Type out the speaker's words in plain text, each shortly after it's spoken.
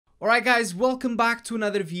Alright guys, welcome back to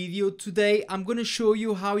another video. Today I'm going to show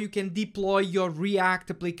you how you can deploy your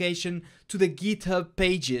React application to the GitHub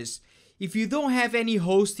pages. If you don't have any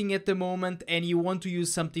hosting at the moment and you want to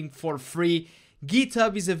use something for free,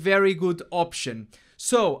 GitHub is a very good option.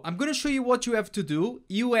 So I'm going to show you what you have to do.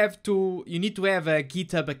 You need to have a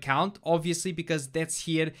GitHub account, obviously, because that's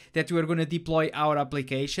here that we are going to deploy our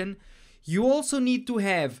application. You also need to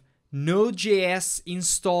have Node.js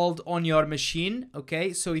installed on your machine.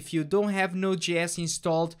 Okay, so if you don't have Node.js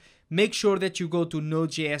installed, make sure that you go to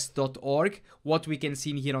nodejs.org, what we can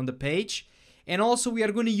see in here on the page. And also we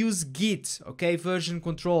are going to use Git, okay, version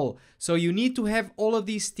control. So you need to have all of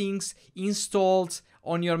these things installed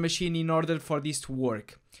on your machine in order for this to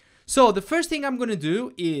work. So the first thing I'm going to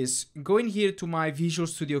do is go in here to my Visual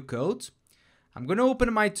Studio Code. I'm going to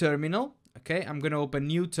open my terminal. Okay, I'm going to open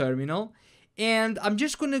new terminal. And I'm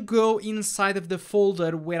just going to go inside of the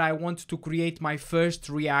folder where I want to create my first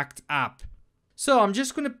React app. So I'm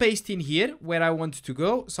just going to paste in here where I want to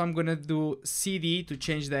go. So I'm going to do cd to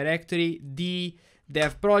change directory, d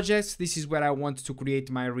dev projects. This is where I want to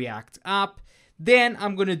create my React app. Then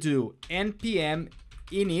I'm going to do npm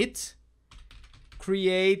init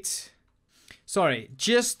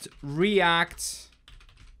just React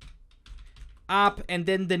app, and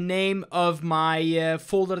then the name of my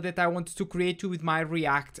folder that I want to create with my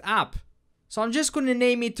React app. So I'm just going to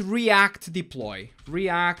name it React Deploy,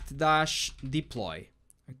 React-Deploy.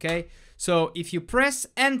 Okay, so if you press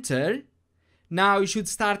enter, now you should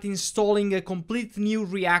start installing a complete new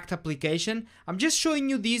React application. I'm just showing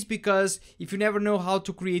you this because if you never know how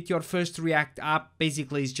to create your first React app,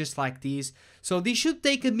 basically it's just like this. So this should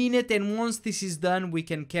take a minute, and once this is done, we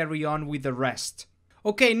can carry on with the rest.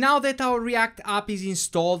 Okay, now that our React app is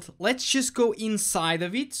installed, let's just go inside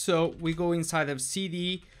of it. So we go inside of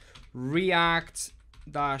cd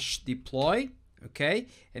react-deploy, okay?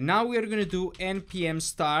 And now we are going to do npm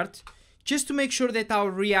start just to make sure that our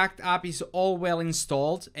React app is all well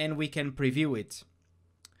installed and we can preview it.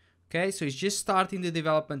 Okay, so it's just starting the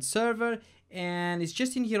development server and it's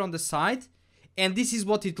just in here on the side, and this is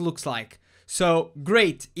what it looks like. So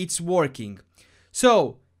great, it's working.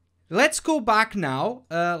 So let's go back now.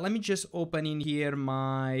 Let me just open in here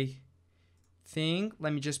my thing.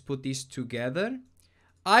 Let me just put this together.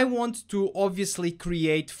 I want to obviously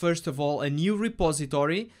create, first of all, a new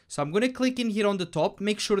repository. So I'm going to click in here on the top.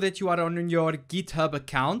 Make sure that you are on your GitHub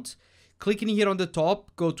account. Click in here on the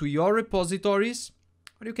top. Go to your repositories.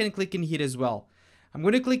 Or you can click in here as well. I'm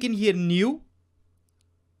going to click in here new.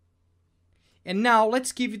 And now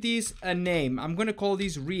let's give this a name. I'm going to call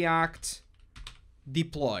this React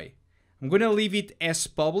Deploy. I'm going to leave it as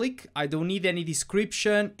public. I don't need any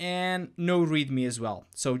description and no readme as well.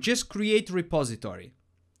 So just create repository.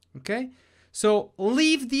 Okay, so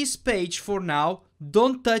leave this page for now.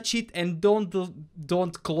 Don't touch it and don't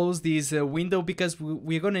close this window because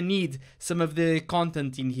we're going to need some of the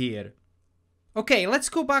content in here. Okay, let's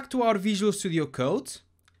go back to our Visual Studio Code.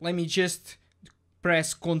 Let me just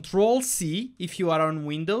press Ctrl+C if you are on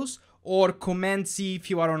Windows or Command+C if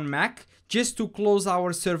you are on Mac, just to close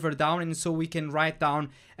our server down, and so we can write down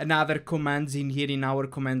another commands in here in our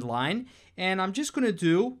command line. And I'm just going to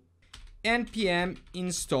do npm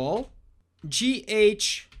install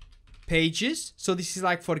gh pages. So this is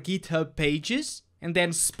like for GitHub pages, and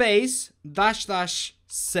then space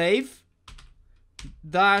 --save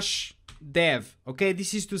 -dev. Okay,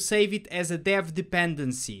 this is to save it as a dev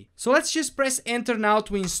dependency. So let's just press enter now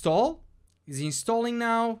to install. It's installing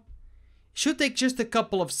now. Should take just a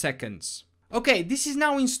couple of seconds. Okay, this is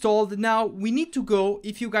now installed. Now we need to go,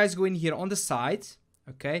 if you guys go in here on the side,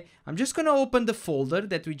 okay, I'm just gonna open the folder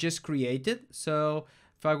that we just created. So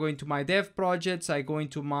if I go into my dev projects, I go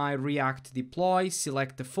into my React Deploy,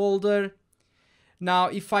 select the folder. Now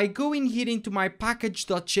if I go in here into my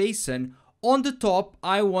package.json, on the top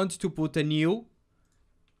I want to put a new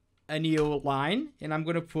line, and I'm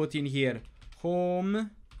gonna put in here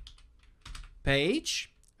home page.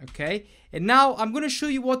 Okay, and now I'm going to show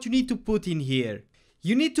you what you need to put in here.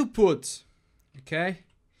 You need to put, okay,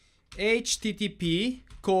 http://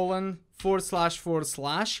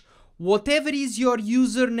 whatever is your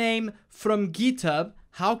username from GitHub.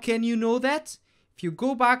 How can you know that? If you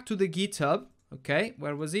go back to the GitHub, okay,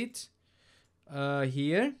 where was it?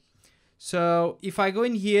 Here. So if I go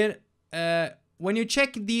in here, when you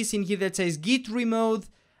check this in here that says git remote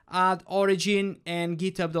add origin and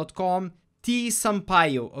github.com, T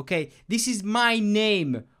Sampaio, okay, this is my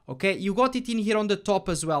name, okay, you got it in here on the top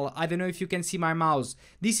as well. I don't know if you can see my mouse.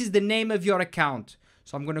 This is the name of your account.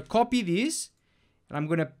 So I'm going to copy this and I'm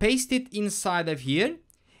going to paste it inside of here,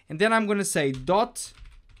 and then I'm going to say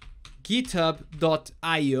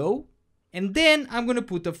github.io, and then I'm going to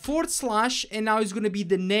put a /, and now it's going to be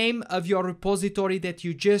the name of your repository that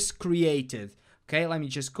you just created. Okay, let me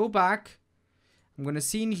just go back. I'm going to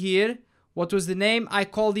see in here, what was the name? I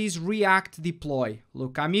call these React Deploy.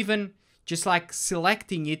 Look, I'm even just like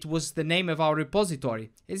selecting it was the name of our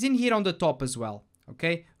repository. It's in here on the top as well.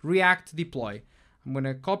 Okay, React Deploy. I'm going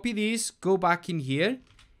to copy this, go back in here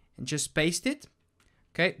and just paste it.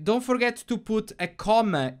 Okay, don't forget to put a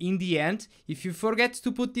comma in the end. If you forget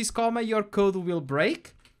to put this comma, your code will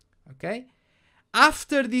break. Okay,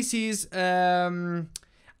 after this is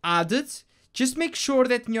added, just make sure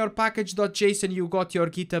that in your package.json you got your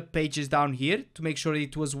GitHub pages down here to make sure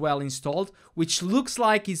it was well installed, which looks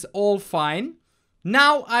like is all fine.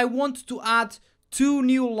 Now I want to add 2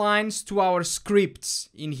 new lines to our scripts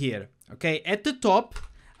in here. Okay, at the top,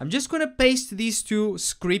 I'm just going to paste these 2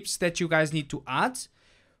 scripts that you guys need to add.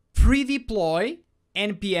 Pre-deploy,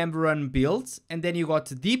 npm run build, and then you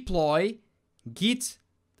got deploy git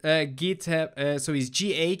GitHub, so it's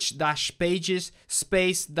gh-pages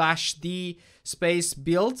space-d space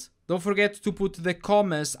build. Don't forget to put the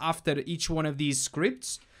commas after each one of these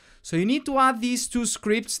scripts. So you need to add these 2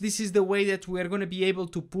 scripts. This is the way that we're going to be able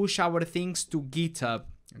to push our things to GitHub.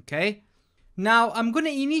 Okay. Now I'm going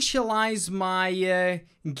to initialize my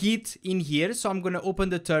Git in here. So I'm going to open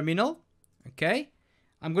the terminal. Okay.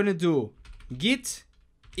 I'm going to do git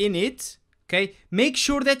init. Okay. Make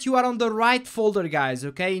sure that you are on the right folder, guys.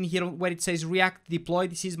 Okay. In here where it says React Deploy,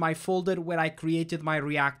 this is my folder where I created my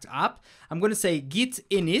React app. I'm going to say git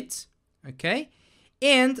init. Okay.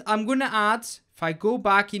 And I'm going to add, if I go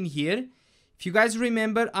back in here, if you guys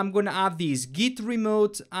remember, I'm going to add these git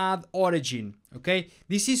remote add origin. Okay.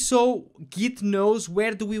 This is so Git knows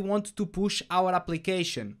where do we want to push our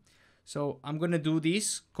application. So I'm going to do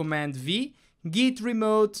this command V, git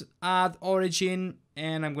remote add origin,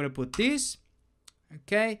 and I'm going to put this.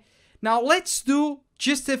 Okay. Now let's do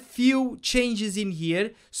just a few changes in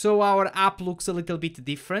here so our app looks a little bit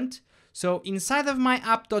different. So inside of my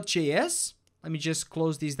app.js, let me just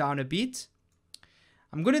close this down a bit.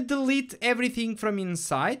 I'm going to delete everything from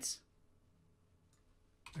inside.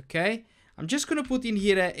 Okay. I'm just going to put in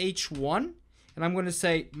here a h1 and I'm going to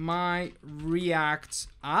say my React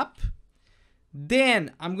app.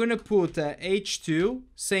 Then I'm going to put a h2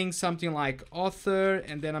 saying something like author,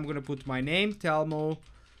 and then I'm going to put my name, Telmo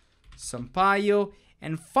Sampaio.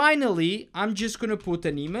 And finally, I'm just going to put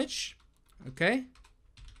an image. Okay.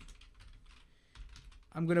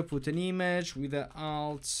 I'm going to put an image with the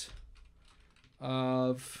alt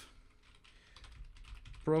of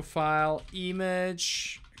profile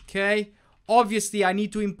image. Okay. Obviously, I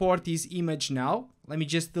need to import this image now. Let me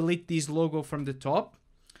just delete this logo from the top.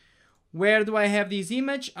 Where do I have this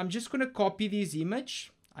image? I'm just going to copy this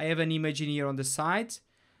image. I have an image in here on the side.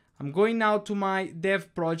 I'm going now to my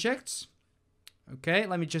dev projects. Okay,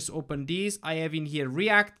 let me just open these. I have in here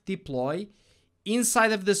React Deploy.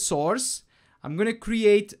 Inside of the source, I'm going to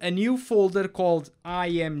create a new folder called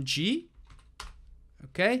img.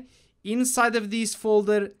 Okay, inside of this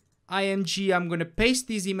folder img, I'm going to paste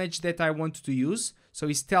this image that I want to use. So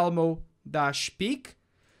it's telmo-pic.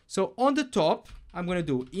 So on the top, I'm going to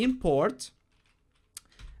do import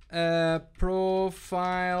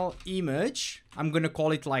profile image. I'm going to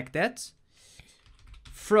call it like that.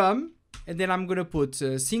 From, and then I'm going to put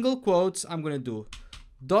single quotes. I'm going to do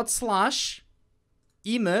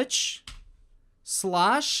 /image/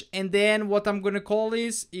 and then what I'm going to call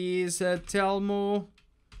this is Telmo.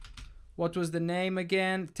 What was the name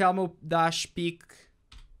again?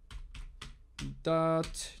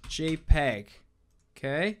 Telmo-pic.jpg.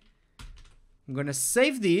 Okay. I'm going to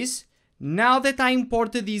save this. Now that I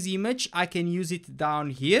imported this image, I can use it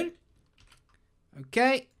down here.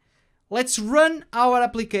 Okay. Let's run our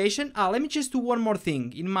application. Let me just do one more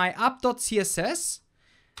thing. In my app.css,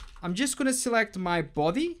 I'm just going to select my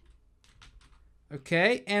body.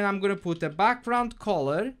 Okay. And I'm going to put a background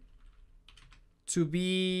color to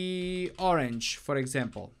be orange, for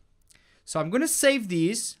example. So I'm going to save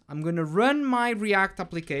this. I'm going to run my React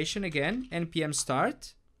application again, npm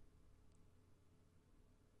start.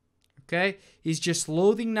 Okay, it's just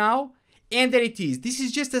loading now, and there it is. This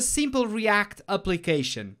is just a simple React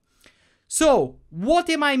application. So what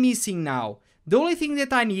am I missing now? The only thing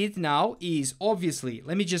that I need now is, obviously,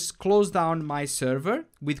 let me just close down my server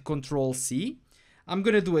with Control-C. I'm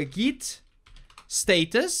going to do a git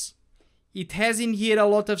status. It has in here a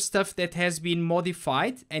lot of stuff that has been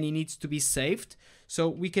modified and it needs to be saved. So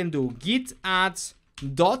we can do git add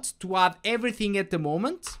dot to add everything at the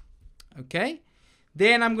moment. Okay.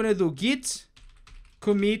 Then I'm going to do git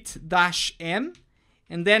commit -m.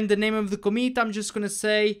 And then the name of the commit, I'm just going to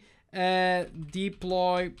say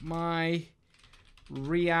deploy my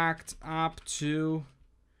React app to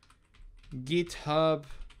GitHub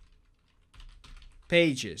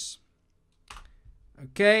pages.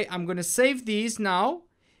 Okay, I'm gonna save these now.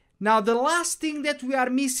 Now the last thing that we are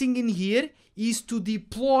missing in here is to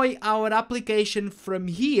deploy our application from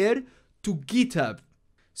here to GitHub.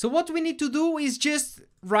 So what we need to do is just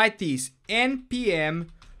write this npm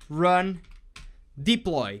run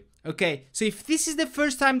deploy. Okay, so if this is the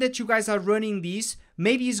first time that you guys are running this,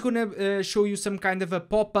 maybe it's gonna show you some kind of a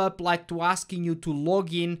pop-up like to asking you to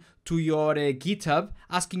log in to your GitHub,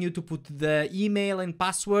 asking you to put the email and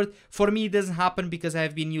password. For me, it doesn't happen because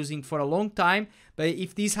I've been using for a long time. But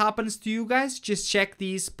if this happens to you guys, just check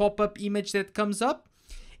this pop-up image that comes up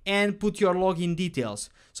and put your login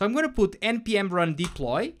details. So I'm gonna put npm run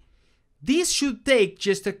deploy. This should take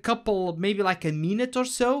just a couple, maybe like a minute or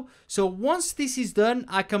so. So once this is done,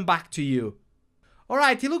 I come back to you.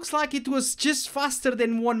 Alright, it looks like it was just faster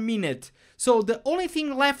than 1 minute. So the only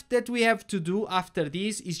thing left that we have to do after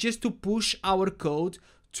this is just to push our code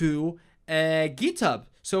to GitHub.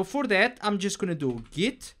 So for that, I'm just gonna do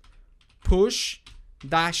git push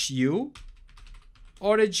 -u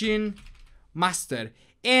origin master.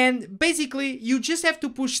 And basically, you just have to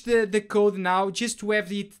push the code now just to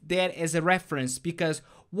have it there as a reference, because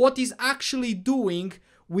what is actually doing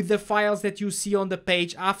with the files that you see on the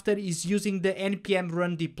page after is using the npm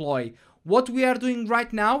run deploy. What we are doing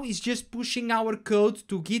right now is just pushing our code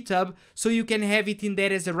to GitHub so you can have it in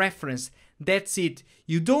there as a reference. That's it.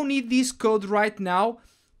 You don't need this code right now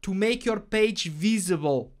to make your page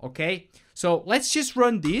visible, okay? So let's just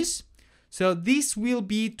run this. So this will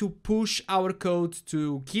be to push our code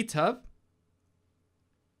to GitHub.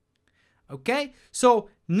 Okay, so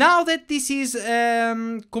now that this is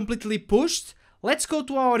completely pushed, let's go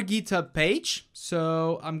to our GitHub page.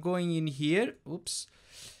 So I'm going in here. Oops.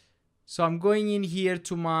 So I'm going in here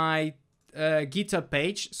to my GitHub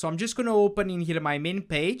page. So I'm just going to open in here my main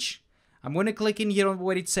page. I'm going to click in here on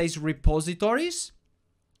where it says repositories.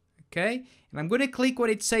 Okay, and I'm going to click where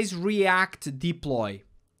it says React deploy.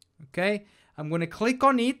 Okay, I'm going to click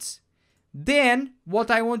on it. Then what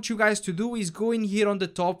I want you guys to do is go in here on the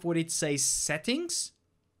top where it says settings.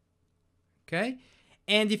 Okay,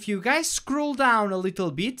 and if you guys scroll down a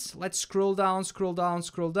little bit, let's scroll down, scroll down,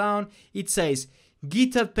 scroll down. It says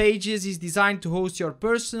GitHub pages is designed to host your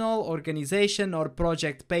personal, organization or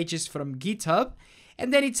project pages from GitHub.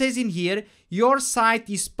 And then it says in here, your site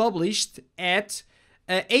is published at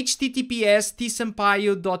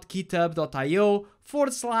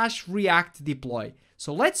https://tsampaio.github.io/react deploy.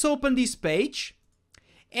 So let's open this page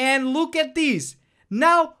and look at this.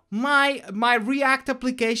 Now my React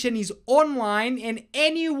application is online and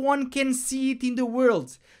anyone can see it in the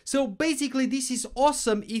world. So basically this is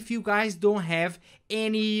awesome if you guys don't have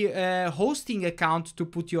any hosting account to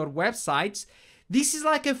put your websites. This is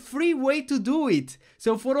like a free way to do it.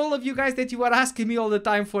 So for all of you guys that you are asking me all the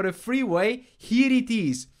time for a free way, here it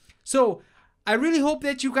is. So I really hope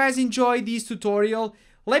that you guys enjoyed this tutorial.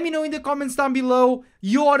 Let me know in the comments down below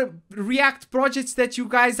your React projects that you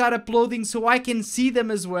guys are uploading so I can see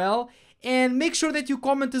them as well. And make sure that you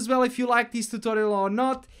comment as well if you like this tutorial or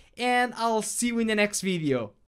not. And I'll see you in the next video.